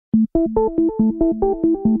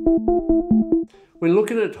When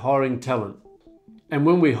looking at hiring talent, and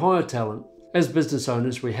when we hire talent, as business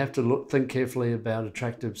owners, we have to think carefully about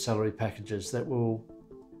attractive salary packages that will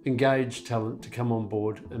engage talent to come on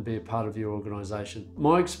board and be a part of your organisation.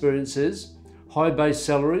 My experience is high base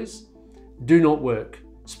salaries do not work,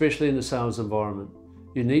 especially in a sales environment.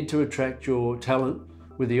 You need to attract your talent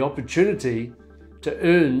with the opportunity to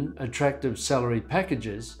earn attractive salary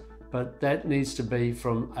packages, but that needs to be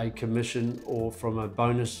from a commission or from a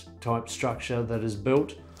bonus type structure that is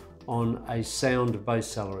built on a sound base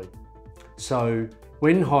salary. So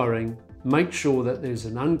when hiring, make sure that there's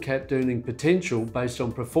an uncapped earning potential based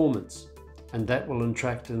on performance, and that will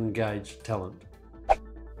attract and engage talent.